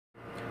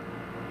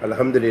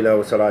Alhamdulillah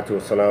wa salatu wa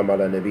salam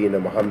ala nabiyyina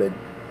Muhammad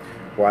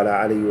wa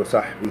ala alihi wa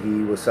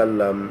sahbihi wa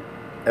sallam.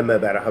 Amma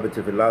ba'da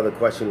habati fillah. The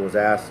question was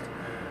asked,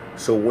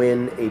 so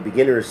when a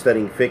beginner is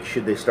studying fiqh,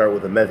 should they start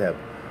with a madhab?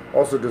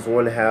 Also, does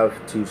one have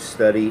to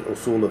study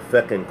Usool of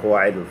Fiqh and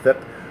Qawaid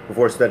al-Fiqh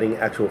before studying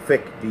actual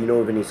fiqh? Do you know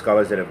of any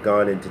scholars that have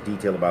gone into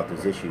detail about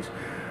these issues?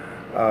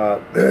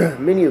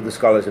 Many of the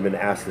scholars have been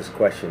asked this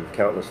question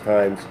countless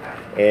times,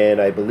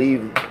 and I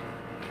believe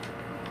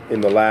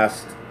in the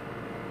last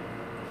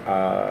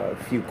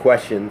few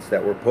questions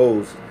that were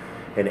posed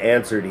and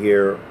answered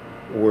here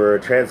were a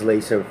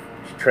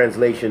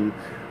translation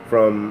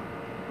from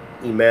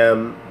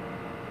Imam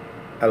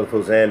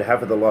al-Fawzan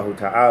hafidhahullah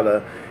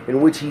ta'ala,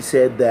 in which he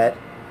said that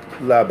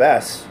la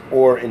bas,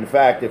 or in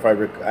fact, if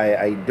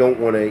I don't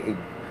want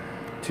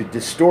to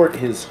distort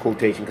his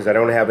quotation because I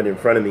don't have it in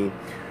front of me,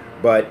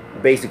 but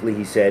basically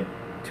he said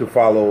to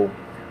follow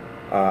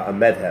a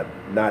madhab,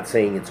 not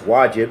saying it's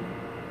wajib,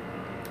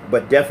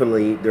 but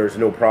definitely there's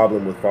no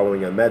problem with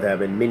following a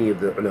madhab, and many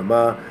of the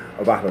ulama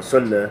of Ahl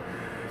Sunnah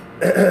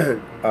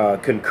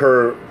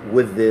concur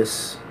with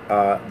this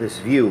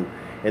view.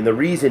 And the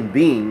reason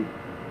being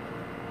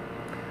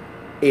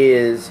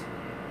is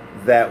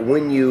that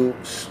when you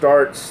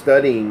start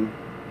studying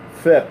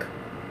fiqh,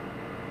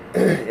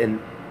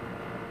 and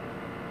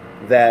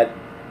that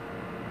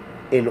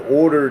in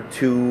order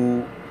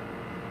to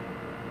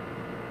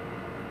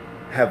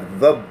have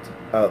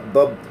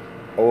dhabt,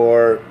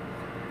 or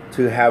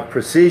to have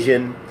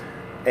precision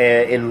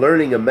in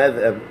learning a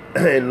madhab,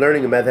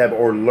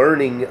 or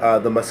learning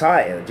the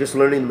masail, just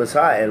learning the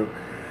masail,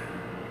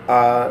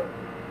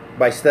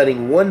 by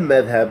studying one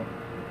madhab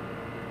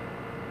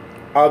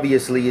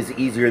obviously is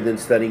easier than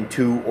studying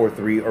 2 or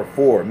 3 or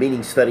 4,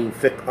 meaning studying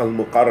fiqh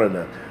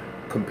al-muqarrana,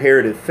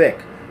 comparative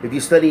fiqh.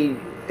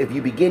 If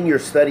you begin your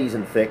studies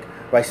in fiqh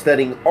by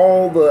studying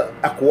all the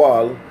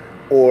aqwal,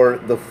 or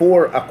the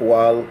 4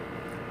 aqwal,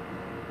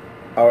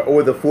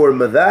 or the 4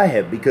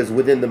 madhahib, because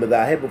within the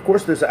madhahib, of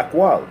course, there's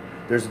aqwal.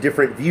 There's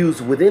different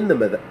views within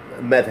the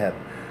madhab,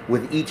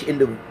 with each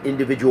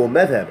individual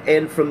madhab.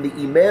 And from the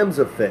imams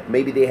of fiqh,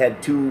 maybe they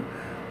had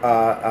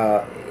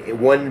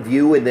one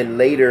view, and then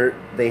later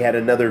they had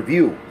another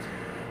view.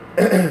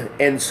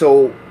 And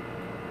so,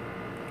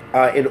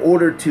 in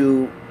order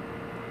to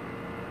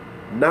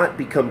not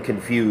become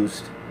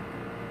confused,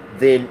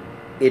 then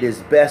it is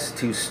best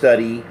to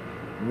study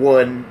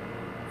one.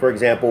 For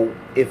example,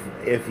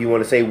 if you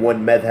want to say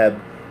one madhab,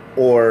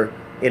 or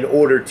in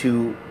order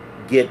to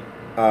get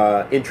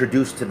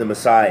introduced to the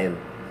masail,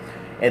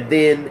 and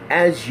then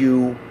as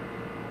you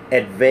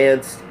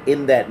advance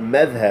in that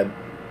madhab,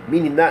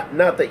 meaning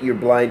not that you're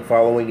blind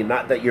following and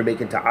not that you're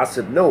making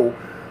ta'assub, no,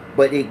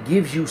 but it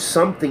gives you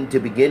something to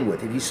begin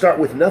with. If you start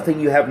with nothing,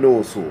 you have no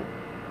usul.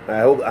 I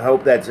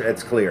hope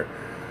that's clear.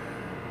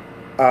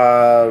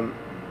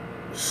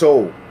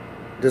 So,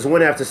 does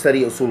one have to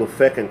study Usool of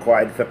Fiqh and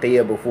Qawaid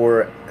Fiqhiyya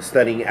before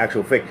studying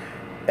actual fiqh?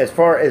 As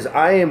far as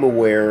I am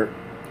aware,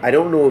 I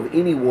don't know of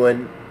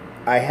anyone.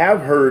 I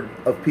have heard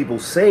of people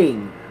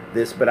saying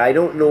this, but I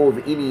don't know of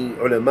any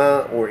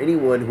ulama or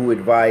anyone who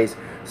advised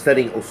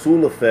studying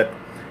Usool of Fiqh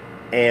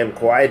and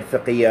Qawaid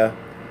Fiqhiyya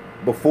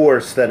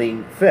before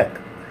studying fiqh.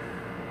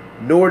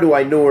 Nor do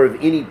I know of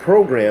any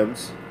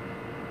programs,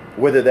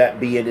 whether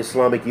that be in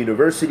Islamic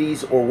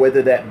universities or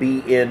whether that be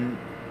in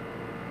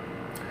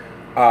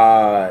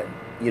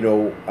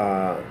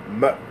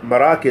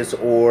marakis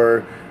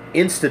or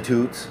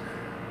institutes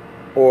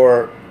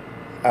or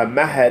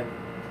mahad,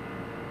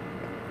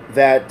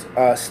 that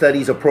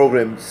studies a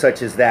program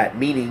such as that,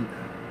 meaning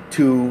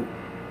to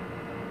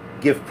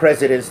give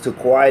precedence to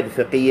Qawaid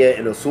Fiqhiyya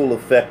and Usool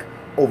of Fiqh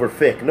over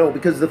fiqh. No,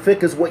 because the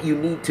fiqh is what you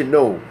need to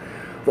know.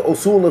 The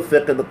Usool of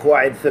Fiqh and the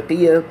Qawaid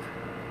Fiqhiyya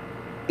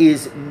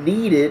is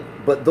needed,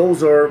 but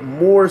those are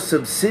more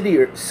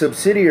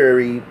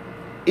subsidiary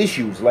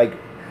issues,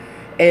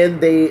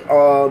 and they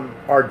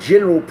are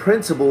general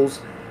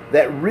principles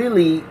that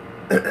really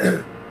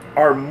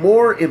are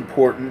more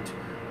important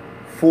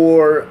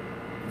for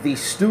the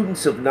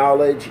students of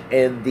knowledge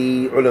and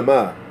the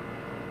ulama.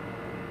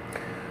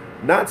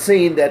 Not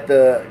saying that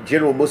the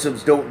general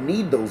Muslims don't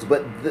need those,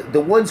 but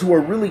the ones who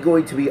are really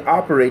going to be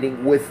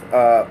operating with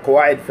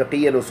Qawaid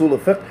Fiqhiyya and Usool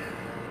of Fiqh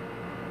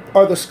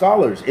are the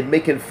scholars in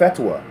making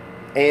fatwa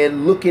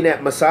and looking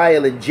at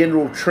masail and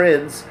general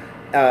trends,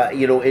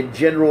 in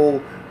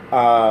general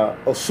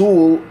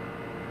usul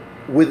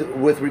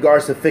with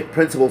regards to fiqh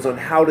principles, on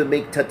how to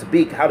make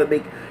tatbiq, how to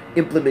make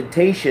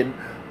implementation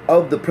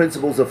of the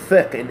principles of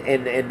fiqh,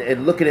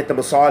 and looking at the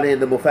masalih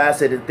and the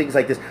mufasid and things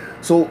like this.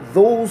 So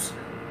those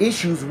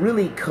issues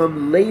really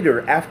come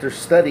later after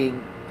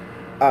studying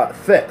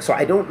fiqh. So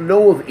I don't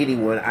know of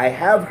anyone. I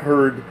have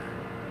heard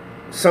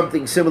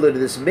something similar to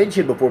this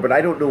mentioned before, but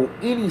I don't know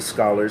any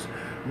scholars,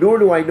 nor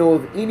do I know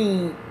of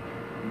any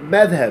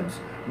madhabs,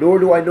 nor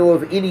do I know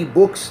of any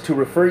books to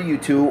refer you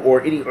to,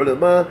 or any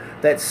ulama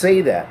that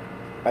say that.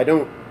 I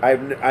don't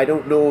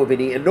know of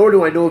any, and nor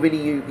do I know of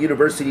any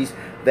universities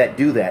that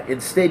do that.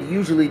 Instead,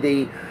 usually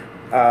they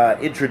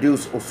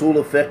introduce Usool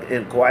al-Fiqh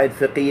and Qawaid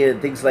Fiqhiyya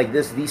and things like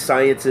this, these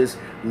sciences,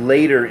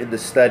 later in the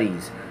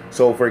studies.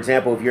 So, for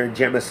example, if you're in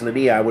Jam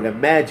Islamiyya, I would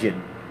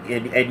imagine,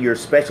 and your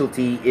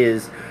specialty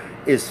is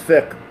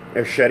fiqh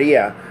or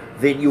sharia,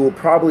 then you will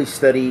probably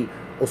study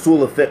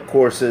Usool al-Fiqh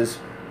courses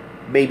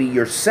maybe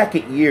your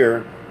second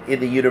year in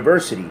the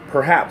university,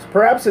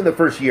 perhaps in the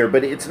first year,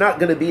 but it's not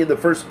going to be in the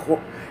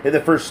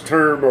first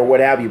term or what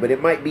have you, but it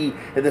might be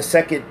in the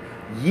second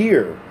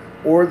year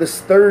or the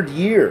third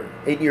year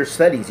in your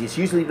studies. It's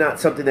usually not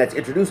something that's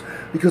introduced,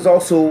 because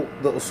also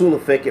the Usool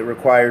al-Fiqh, it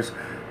requires,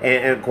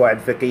 and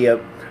Qawaid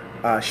Fiqhiyya,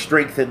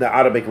 strength in the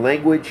Arabic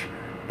language,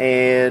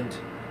 and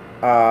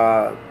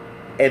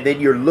then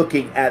you're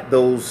looking at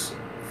those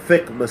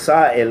fiqh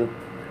masail,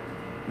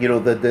 you know,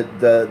 the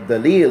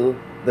dalil,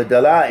 the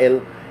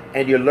dalail,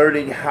 and you're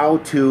learning how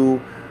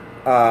to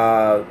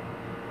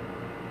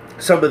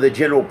some of the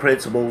general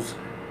principles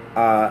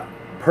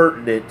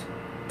pertinent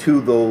to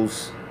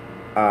those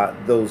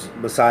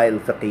masail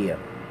fiqhiyya.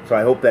 So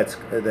I hope that's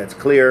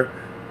clear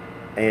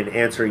and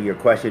answering your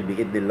question,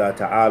 bi-idhnillah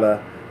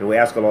ta'ala. And we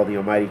ask Allah the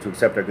Almighty to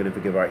accept our good and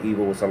forgive our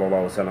evil. Wa sallallahu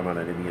wa sallam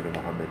ala nabiyyina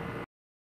Muhammad.